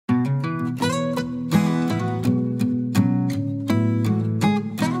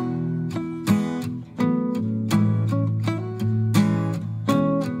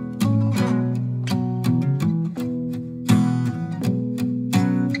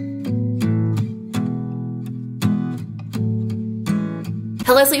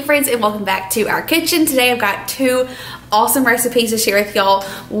Hello sweet friends and welcome back to our kitchen. Today I've got two awesome recipes to share with y'all.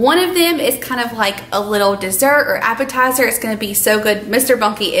 One of them is kind of like a little dessert or appetizer. It's gonna be so good. Mr.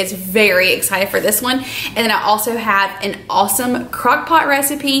 Bunky is very excited for this one. And then I also have an awesome crockpot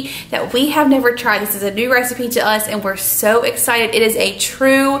recipe that we have never tried. This is a new recipe to us and we're so excited. It is a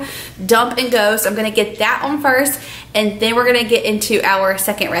true dump and go. So I'm gonna get that on first and then we're gonna get into our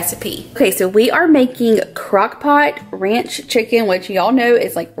second recipe. Okay, so we are making crockpot ranch chicken, which y'all know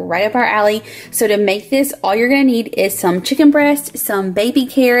is like right up our alley. So to make this, all you're gonna need is some chicken breast, some baby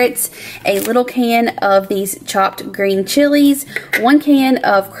carrots, a little can of these chopped green chilies, 1 can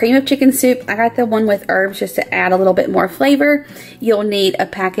of cream of chicken soup. I got the one with herbs just to add a little bit more flavor. You'll need a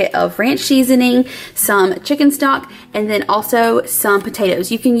packet of ranch seasoning, some chicken stock, and then also some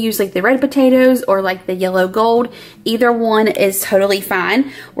potatoes. You can use like the red potatoes or like the yellow gold. Either one is totally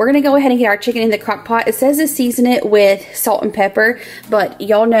fine. We're gonna go ahead and get our chicken in the crock pot. It says to season it with salt and pepper, but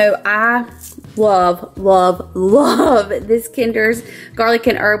y'all know I love this Kinder's garlic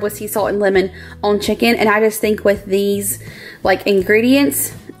and herb with sea salt and lemon on chicken. And I just think with these like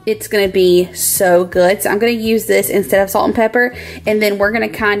ingredients, it's gonna be so good. So I'm gonna use this instead of salt and pepper. And then we're gonna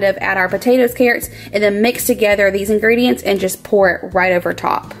kind of add our potatoes, carrots, and then mix together these ingredients and just pour it right over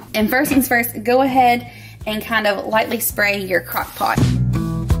top. And first things first, go ahead and kind of lightly spray your crock pot.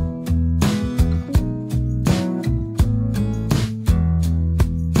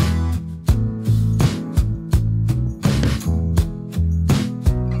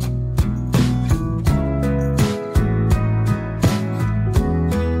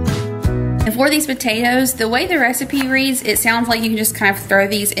 And for these potatoes, the way the recipe reads, it sounds like you can just kind of throw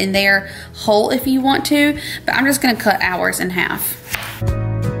these in there whole if you want to, but I'm just gonna cut ours in half.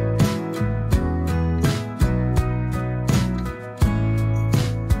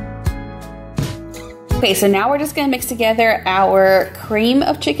 Okay, so now we're just gonna mix together our cream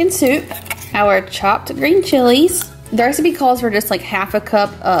of chicken soup, our chopped green chilies. The recipe calls for just like half a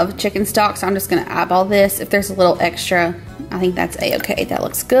cup of chicken stock, so I'm just gonna eyeball this. If there's a little extra, I think that's a-okay, that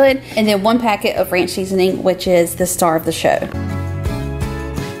looks good. And then 1 packet of ranch seasoning, which is the star of the show.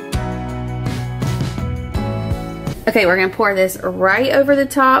 Okay, we're gonna pour this right over the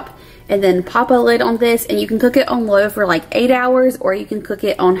top and then pop a lid on this, and you can cook it on low for like 8 hours, or you can cook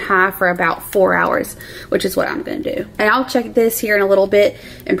it on high for about 4 hours, which is what I'm gonna do. And I'll check this here in a little bit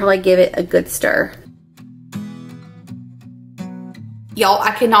and probably give it a good stir. Y'all,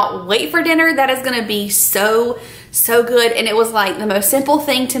 I cannot wait for dinner. That is gonna be so good, and it was like the most simple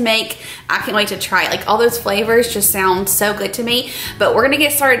thing to make. I can't wait to try it. Like all those flavors just sound so good to me. But we're gonna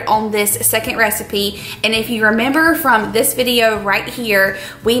get started on this second recipe. And if you remember from this video right here,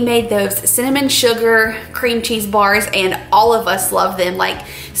 we made those cinnamon sugar cream cheese bars and all of us love them. Like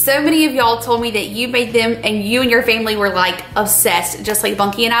so many of y'all told me that you made them and you and your family were like obsessed, just like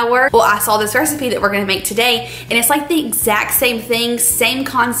Bunky and I were. Well, I saw this recipe that we're gonna make today, and it's like the exact same thing, same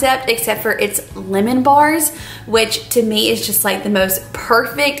concept, except for it's lemon bars, which to me is just like the most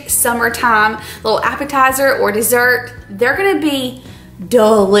perfect summertime little appetizer or dessert. They're gonna be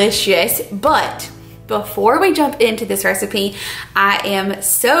delicious. But before we jump into this recipe, I am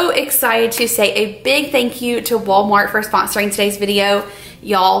so excited to say a big thank you to Walmart for sponsoring today's video.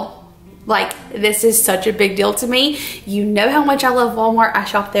 Y'all, like, this is such a big deal to me. You know how much I love Walmart. I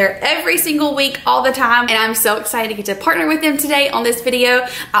shop there every single week, all the time, and I'm so excited to get to partner with them today on this video.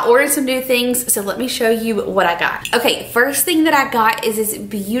 I ordered some new things, so let me show you what I got. Okay, first thing that I got is this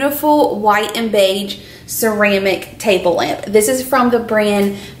beautiful white and beige ceramic table lamp. This is from the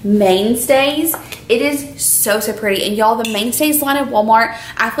brand Mainstays. It is so pretty, and y'all, the Mainstays line at Walmart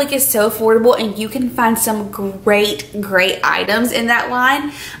I feel like is so affordable, and you can find some great items in that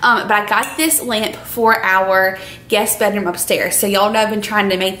line. But I got this lamp for our guest bedroom upstairs. So y'all know I've been trying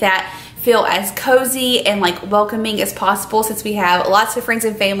to make that feel as cozy and like welcoming as possible, since we have lots of friends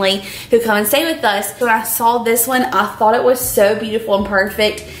and family who come and stay with us. So when I saw this one, I thought it was so beautiful and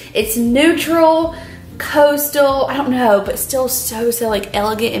perfect. It's neutral, coastal, I don't know, but still so like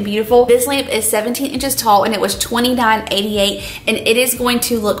elegant and beautiful. This lamp is 17 inches tall and it was $29.88, and it is going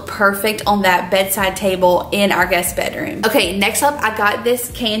to look perfect on that bedside table in our guest bedroom. Okay, next up I got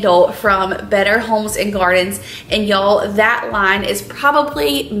this candle from Better Homes and Gardens, and y'all, that line is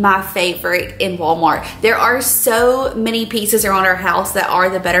probably my favorite in Walmart. There are so many pieces around our house that are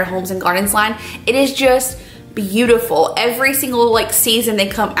the Better Homes and Gardens line. It is just beautiful. Every single like season they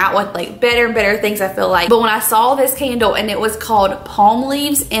come out with like better and better things, I feel like. But when I saw this candle and it was called Palm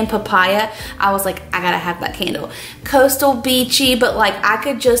Leaves and Papaya, I was like, I gotta have that candle. Coastal, beachy, but like I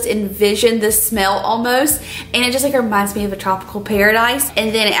could just envision the smell almost, and it just like reminds me of a tropical paradise.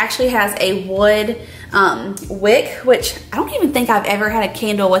 And then it actually has a wood wick, which I don't even think I've ever had a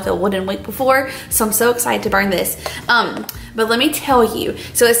candle with a wooden wick before, so I'm so excited to burn this. But let me tell you,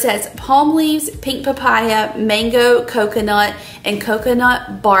 so it says palm leaves, pink papaya, mango, coconut, and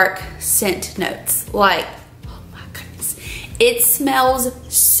coconut bark scent notes. Like, oh my goodness, it smells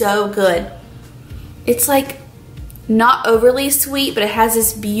so good. It's like not overly sweet, but it has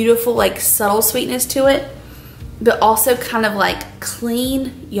this beautiful like subtle sweetness to it, but also kind of like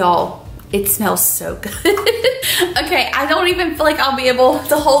clean. Y'all, it smells so good. Okay, I don't even feel like I'll be able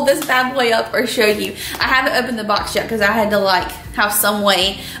to hold this bad boy up or show you. I haven't opened the box yet because I had to like have some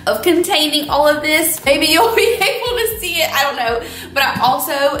way of containing all of this. Maybe you'll be able to see it, I don't know. But I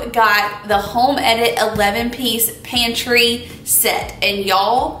also got the Home Edit 11-piece pantry set. And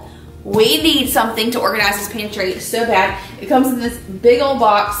y'all, we need something to organize this pantry so bad. It comes in this big old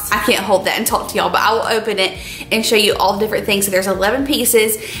box. I can't hold that and talk to y'all, but I will open it and show you all the different things. So there's 11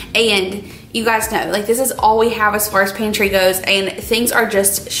 pieces, and you guys know, like, this is all we have as far as pantry goes, and things are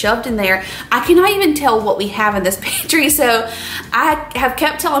just shoved in there. I cannot even tell what we have in this pantry, so I have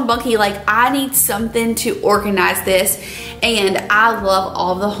kept telling Bunky, like, I need something to organize this, and I love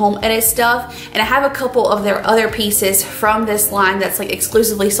all the Home Edit stuff, and I have a couple of their other pieces from this line that's like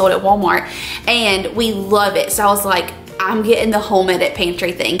exclusively sold at Walmart, and we love it. So I was like, I'm getting the Home Edit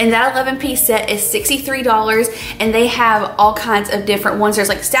pantry thing. And that 11-piece set is $63, and they have all kinds of different ones. There's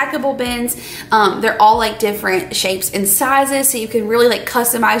like stackable bins. They're all like different shapes and sizes, so you can really like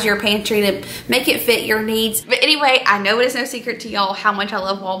customize your pantry to make it fit your needs. But anyway, I know it is no secret to y'all how much I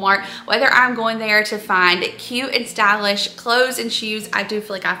love Walmart. Whether I'm going there to find cute and stylish clothes and shoes, I do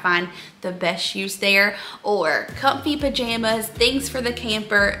feel like I find the best shoes there, or comfy pajamas, things for the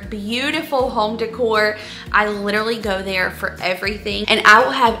camper, beautiful home decor. I literally go there for everything, and I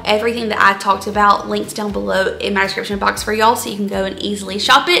will have everything that I talked about linked down below in my description box for y'all, so you can go and easily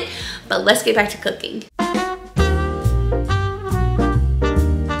shop it. But let's get back to cooking.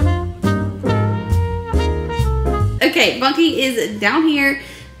 Okay, Bunky is down here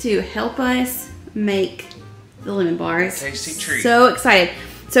to help us make the lemon bars. Tasty treat. So excited.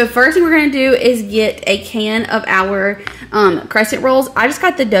 So first thing we're gonna do is get a can of our crescent rolls. I just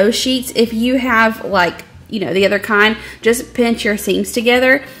got the dough sheets. If you have like, you know, the other kind, just pinch your seams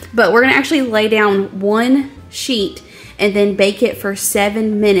together. But we're gonna actually lay down one sheet and then bake it for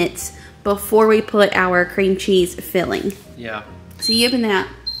 7 minutes before we put our cream cheese filling. Yeah. So you open that.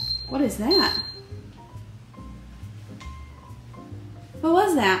 What is that? What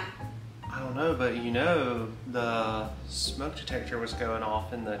was that? I don't know, but you know, the smoke detector was going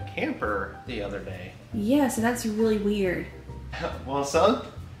off in the camper the other day. Yeah, so that's really weird. Well,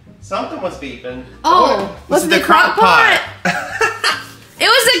 something was beeping. Oh, was it the Crockpot? It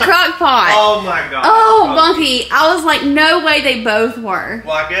was the Crockpot. Oh my god. Oh, Bunky, I was like, no way they both were.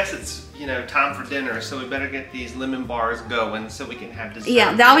 Well, I guess it's, you know, time for dinner, so we better get these lemon bars going so we can have dessert.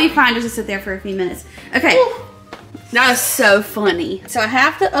 Yeah, that'll be fine just to sit there for a few minutes. Okay. Woo. That was so funny. So I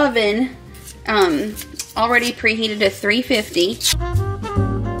have the oven already preheated to 350.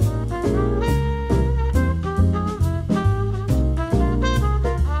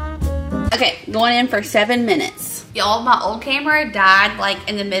 Okay, going in for 7 minutes. Y'all, my old camera died like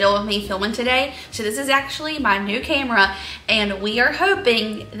in the middle of me filming today. So this is actually my new camera, and we are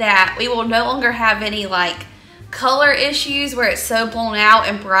hoping that we will no longer have any like color issues where it's so blown out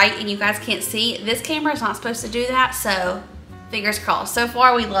and bright and you guys can't see. This camera is not supposed to do that, so fingers crossed. So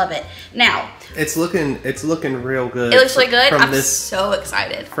far we love it. Now it's looking real good. It looks really good. I'm this, so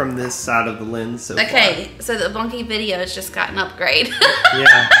excited. From this side of the lens so okay, far. So the Bunky video has just got an upgrade.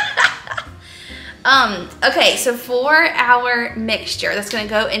 Yeah. Okay, so for our mixture that's gonna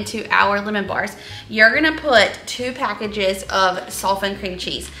go into our lemon bars, you're gonna put 2 packages of softened cream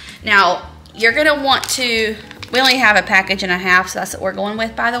cheese. Now, you're gonna want to, we only have a package and a half, so that's what we're going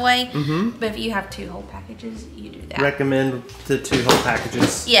with, by the way. Mm-hmm. But if you have 2 whole packages, you do that. Recommend the 2 whole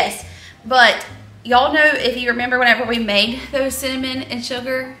packages. Yes, but y'all know, if you remember whenever we made those cinnamon and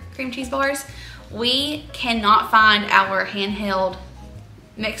sugar cream cheese bars, we cannot find our handheld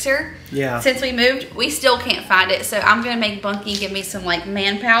mixer. Yeah. Since we moved, we still can't find it, so I'm gonna make Bunky give me some like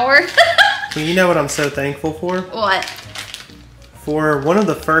manpower. Well, you know what I'm so thankful for? What? For one of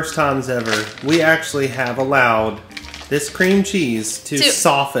the first times ever, we actually have allowed this cream cheese to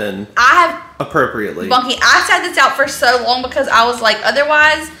soften appropriately. Bunky, I sat this out for so long because I was like,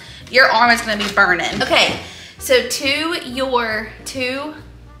 otherwise your arm is gonna be burning. Okay, So to your 2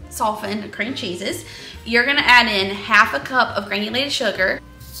 softened cream cheeses, you're gonna add in half a cup of granulated sugar.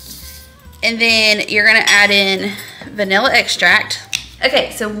 And then you're gonna add in vanilla extract.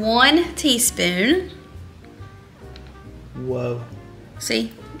 Okay, so 1 teaspoon. Whoa.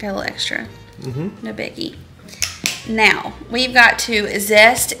 See, got a little extra. Mm-hmm. No biggie. Now, we've got to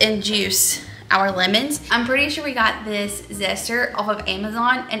zest and juice our lemons. I'm pretty sure we got this zester off of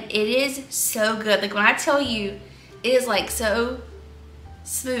Amazon, and it is so good. Like when I tell you, it is like so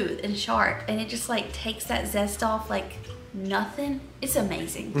smooth and sharp, and it just like takes that zest off like nothing. It's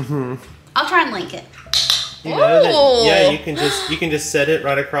amazing. Mm-hmm. I'll try and link it. You know that, yeah, you can just set it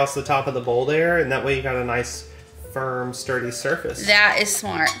right across the top of the bowl there, and that way you got a nice, firm, sturdy surface. That is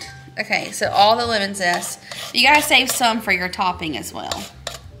smart. Okay, so all the lemon zest. You gotta save some for your topping as well.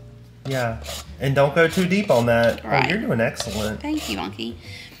 Yeah, and don't go too deep on that. Right. Oh, you're doing excellent. Thank you, Monkey.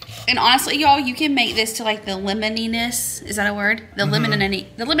 And honestly, y'all, you can make this to like the lemoniness. Is that a word? The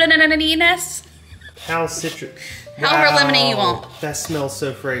lemoniness. How citrus. However lemony you want. That smells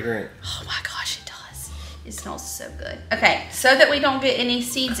so fragrant. Oh my gosh, it does. It smells so good. Okay, so that we don't get any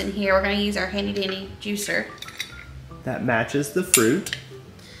seeds in here, we're gonna use our handy dandy juicer. That matches the fruit.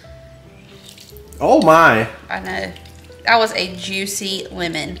 Oh my. I know. That was a juicy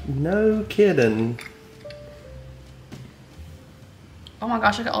lemon. No kidding. Oh my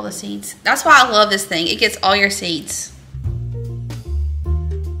gosh, look at all the seeds. That's why I love this thing. It gets all your seeds.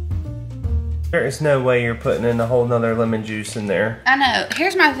 There is no way you're putting in a whole nother lemon juice in there. I know.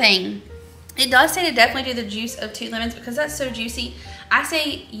 Here's my thing. It does say to definitely do the juice of 2 lemons because that's so juicy. I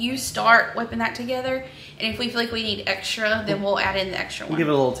say you start whipping that together, and if we feel like we need extra, then we'll add in the extra one. Give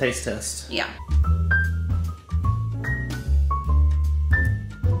it a little taste test. Yeah.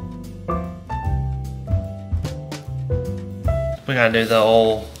 We gotta do the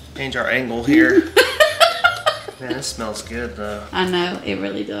old change our angle here. Man, this smells good though. I know, it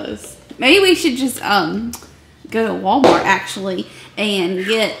really does. Maybe we should just go to Walmart actually and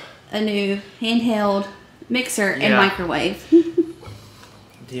get a new handheld mixer and microwave.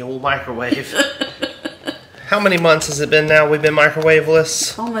 The old microwave. How many months has it been now we've been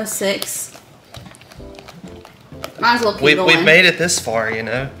microwaveless? Almost 6. Might as well keep going. We've made it this far, you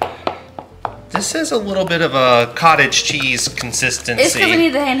know. This is a little bit of a cottage cheese consistency. It's because we need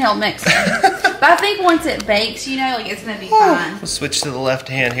the handheld mixer. But I think once it bakes, you know, like it's going to be fine. We'll switch to the left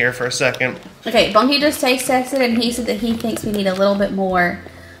hand here for a second. Okay, Bunky just taste tested and he said that he thinks we need a little bit more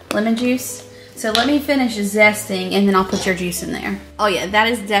lemon juice. So let me finish zesting and then I'll put your juice in there. Oh yeah, that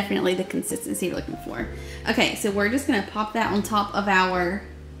is definitely the consistency you're looking for. Okay, so we're just going to pop that on top of our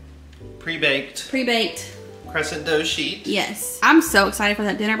pre-baked crescent dough sheet. Yes. I'm so excited for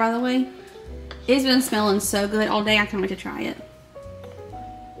that dinner, by the way. It's been smelling so good all day. I can't wait to try it.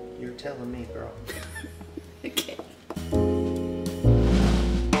 You're telling me, girl. Okay.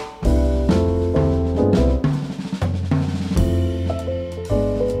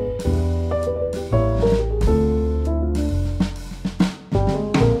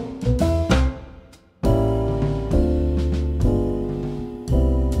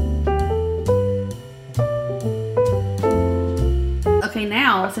 Okay,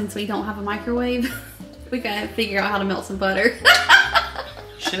 now, since we don't have a microwave, we gotta figure out how to melt some butter.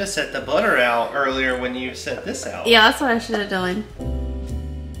 Should have set the butter out earlier when you set this out. Yeah, that's what I should have done.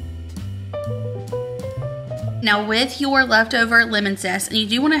 Now with your leftover lemon zest, and you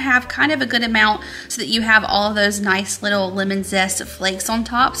do want to have kind of a good amount so that you have all of those nice little lemon zest flakes on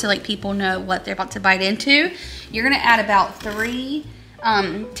top, so like people know what they're about to bite into. You're gonna add about 3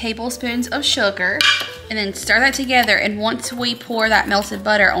 tablespoons of sugar and then stir that together, and once we pour that melted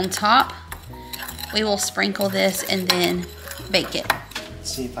butter on top, we will sprinkle this and then bake it.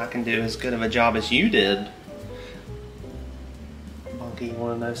 Let's see if I can do as good of a job as you did. Bunky, you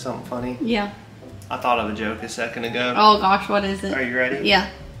want to know something funny? Yeah. I thought of a joke a second ago. Oh gosh, what is it? Are you ready? Yeah.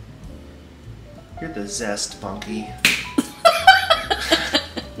 You're the zest, Bunky.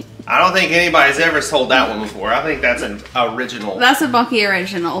 I don't think anybody's ever told that one before. I think that's an original. That's a Bunky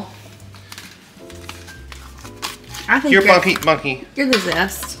original. I think you're Bunky. You're the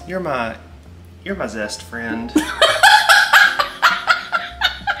zest. You're my zest friend.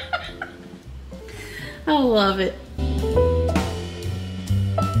 I love it.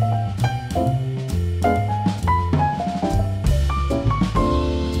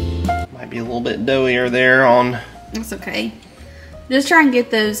 Might be a little bit doughier there on. That's okay. Just try and get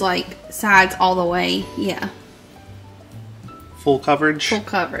those like sides all the way. Yeah. Full coverage? Full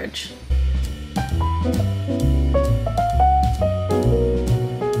coverage.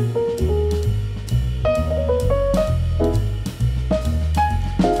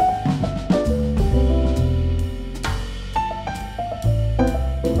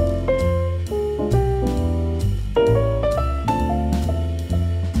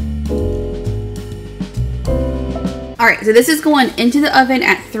 All right, so this is going into the oven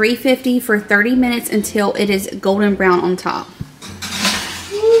at 350 for 30 minutes until it is golden brown on top.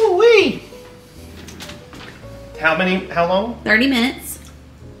 Ooh-wee. How long? 30 minutes.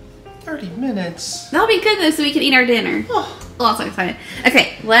 30 minutes. That'll be good though, so we can eat our dinner. Oh, I'm so excited.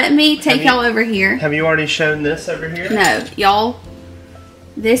 Okay, let me take y'all over here. Have you already shown this over here? No, y'all.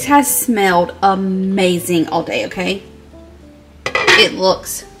 This has smelled amazing all day, okay? It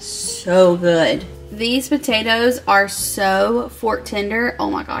looks so good. These potatoes are so fork tender.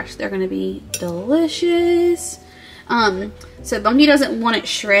 Oh my gosh, they're gonna be delicious. So Bunky doesn't want it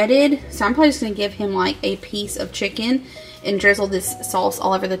shredded, so I'm probably just gonna give him like a piece of chicken and drizzle this sauce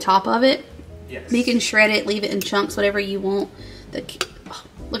all over the top of it. Yes. You can shred it, leave it in chunks, whatever you want. Oh,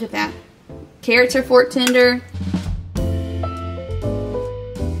 look at that. Carrots are fork tender.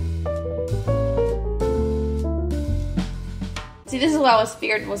 See, this is what I was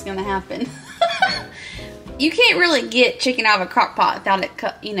feared was gonna happen. You can't really get chicken out of a crock pot without it,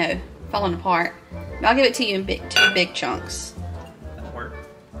 you know, falling apart. But I'll give it to you in two big chunks.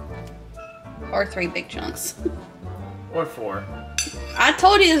 Or 3 big chunks. Or 4. I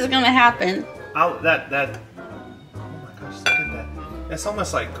told you this was gonna happen. Oh my gosh, look at that. It's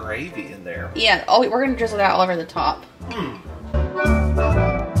almost like gravy in there. Yeah, oh, we're gonna drizzle that all over the top.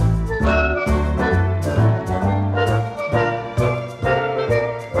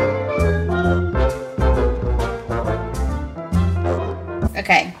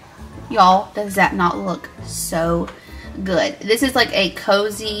 Okay, y'all, does that not look so good? This is like a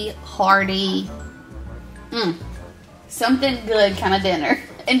cozy, hearty, something good kind of dinner.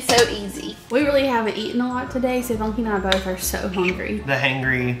 And so easy. We really haven't eaten a lot today, so Bunky and I both are so hungry. The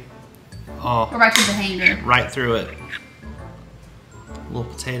hangry. Oh. We're right to the hanger. Right through it.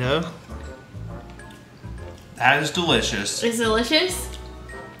 Little potato. That is delicious. It's delicious?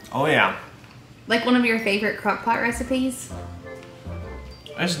 Oh yeah. Like one of your favorite crockpot recipes?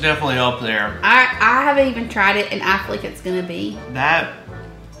 It's definitely up there. I haven't even tried it, and I feel like it's gonna be. That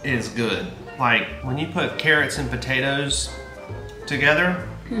is good. Like when you put carrots and potatoes together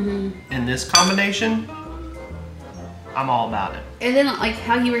in this combination, I'm all about it. And then like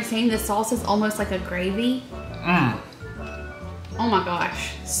how you were saying, the sauce is almost like a gravy. Oh my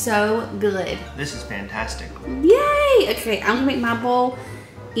gosh, so good. This is fantastic. Yay! Okay, I'm gonna make my bowl,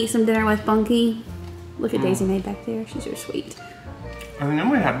 eat some dinner with Bunky. Look at Daisy Mae back there, she's so sweet. And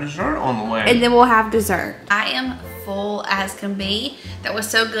then we have dessert on the way. And then we'll have dessert. I am full as can be. That was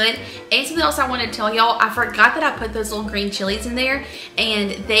so good. And something else I wanted to tell y'all, I forgot that I put those little green chilies in there,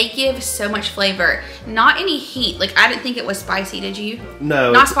 and they give so much flavor. Not any heat. Like, I didn't think it was spicy, did you?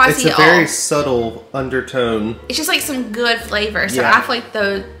 No. Not spicy at all. It's a very subtle undertone. It's just like some good flavor. So yeah. I feel like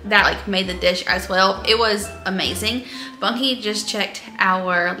that like made the dish as well. It was amazing. Bunky just checked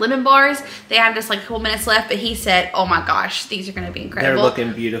our lemon bars. They have just like a couple minutes left, but he said, oh my gosh, these are gonna be incredible. They're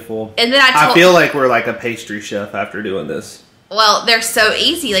looking beautiful. And then I feel like we're like a pastry chef after doing this. Well, they're so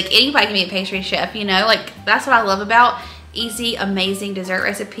easy. Like anybody can be a pastry chef, you know? Like that's what I love about easy, amazing dessert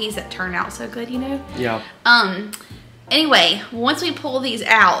recipes that turn out so good, you know? Yeah. Anyway, once we pull these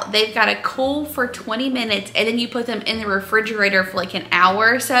out, they've got to cool for 20 minutes, and then you put them in the refrigerator for like an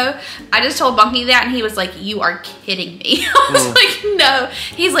hour or so. I just told Bunky that, and he was like, you are kidding me. I was like, no.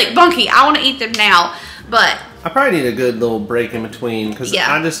 He's like, Bunky, I want to eat them now. But I probably need a good little break in between, because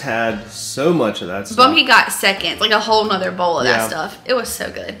yeah. I just had so much of that stuff. Bunky got seconds, like a whole nother bowl of that stuff. It was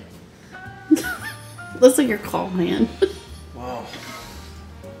so good. Looks like your claw hand. Wow.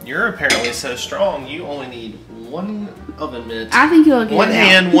 You're apparently so strong, you only need 1 oven mitt. I think you'll get 1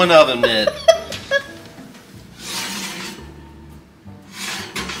 hand, 1 oven mitt.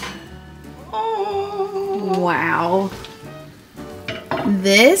 Oh. Wow.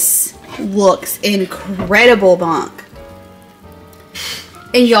 This looks incredible, Bunk.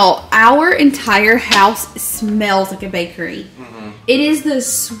 And y'all, our entire house smells like a bakery. It is the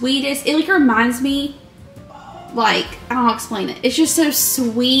sweetest. It like reminds me, like, I don't know how to explain it. It's just so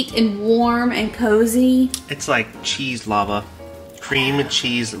sweet and warm and cozy. It's like cheese lava. Cream and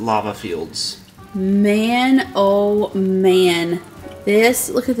cheese lava fields. Man, oh man. This,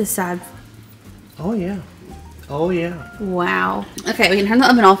 look at this side. Oh yeah. Oh yeah. Wow. Okay, we can turn the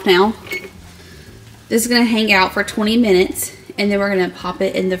oven off now. This is going to hang out for 20 minutes. And then we're going to pop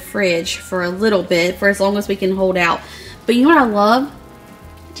it in the fridge for a little bit. For as long as we can hold out. But you know what I love?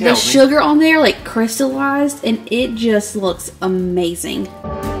 The sugar on there, like, crystallized, and it just looks amazing.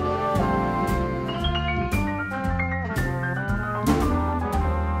 Oh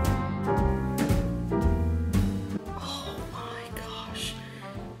my gosh.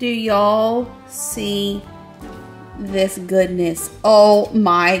 Do y'all see this goodness? Oh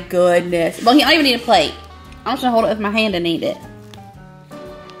my goodness. Bunky, I don't even need a plate. I'm just gonna hold it with my hand and eat it.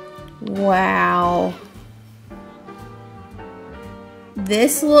 Wow.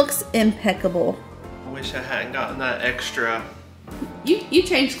 This looks impeccable. I wish I hadn't gotten that extra. You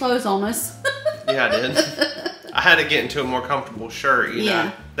changed clothes on us. Yeah, I did. I had to get into a more comfortable shirt, you Yeah.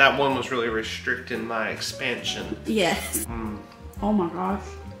 know. That one was really restricting my expansion. Yes. Oh my gosh.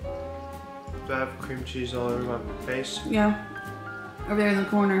 Do I have cream cheese all over my face? Yeah. Over there in the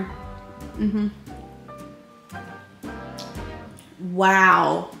corner.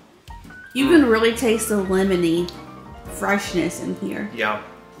 Wow. You can really taste the lemony freshness in here. Yeah.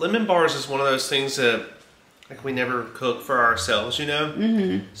 Lemon bars is one of those things that like we never cook for ourselves, you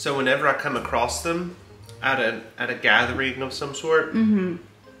know? So whenever I come across them at a gathering of some sort, I'm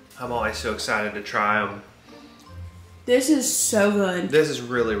always so excited to try them. This is so good. This is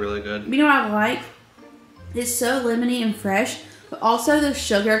really, really good. You know what I like? It's so lemony and fresh, but also the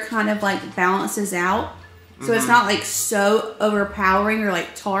sugar kind of like balances out. So it's not like so overpowering or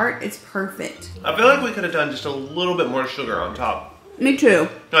like tart. It's perfect. I feel like we could have done just a little bit more sugar on top. Me too.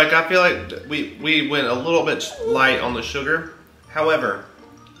 Like I feel like we went a little bit light on the sugar. However,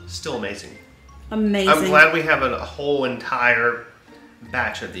 still amazing. Amazing. I'm glad we have a whole entire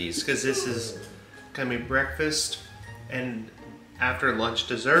batch of these because this is gonna be breakfast and after lunch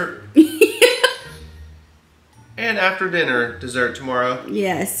dessert. And after dinner dessert tomorrow.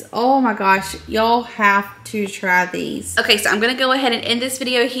 Yes. Oh my gosh. Y'all have to try these. Okay, so I'm going to go ahead and end this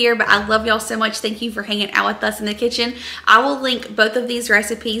video here, but I love y'all so much. Thank you for hanging out with us in the kitchen. I will link both of these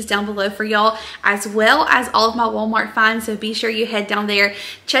recipes down below for y'all, as well as all of my Walmart finds, so be sure you head down there.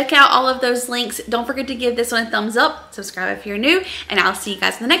 Check out all of those links. Don't forget to give this one a thumbs up. Subscribe if you're new, and I'll see you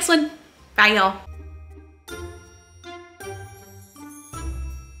guys in the next one. Bye, y'all.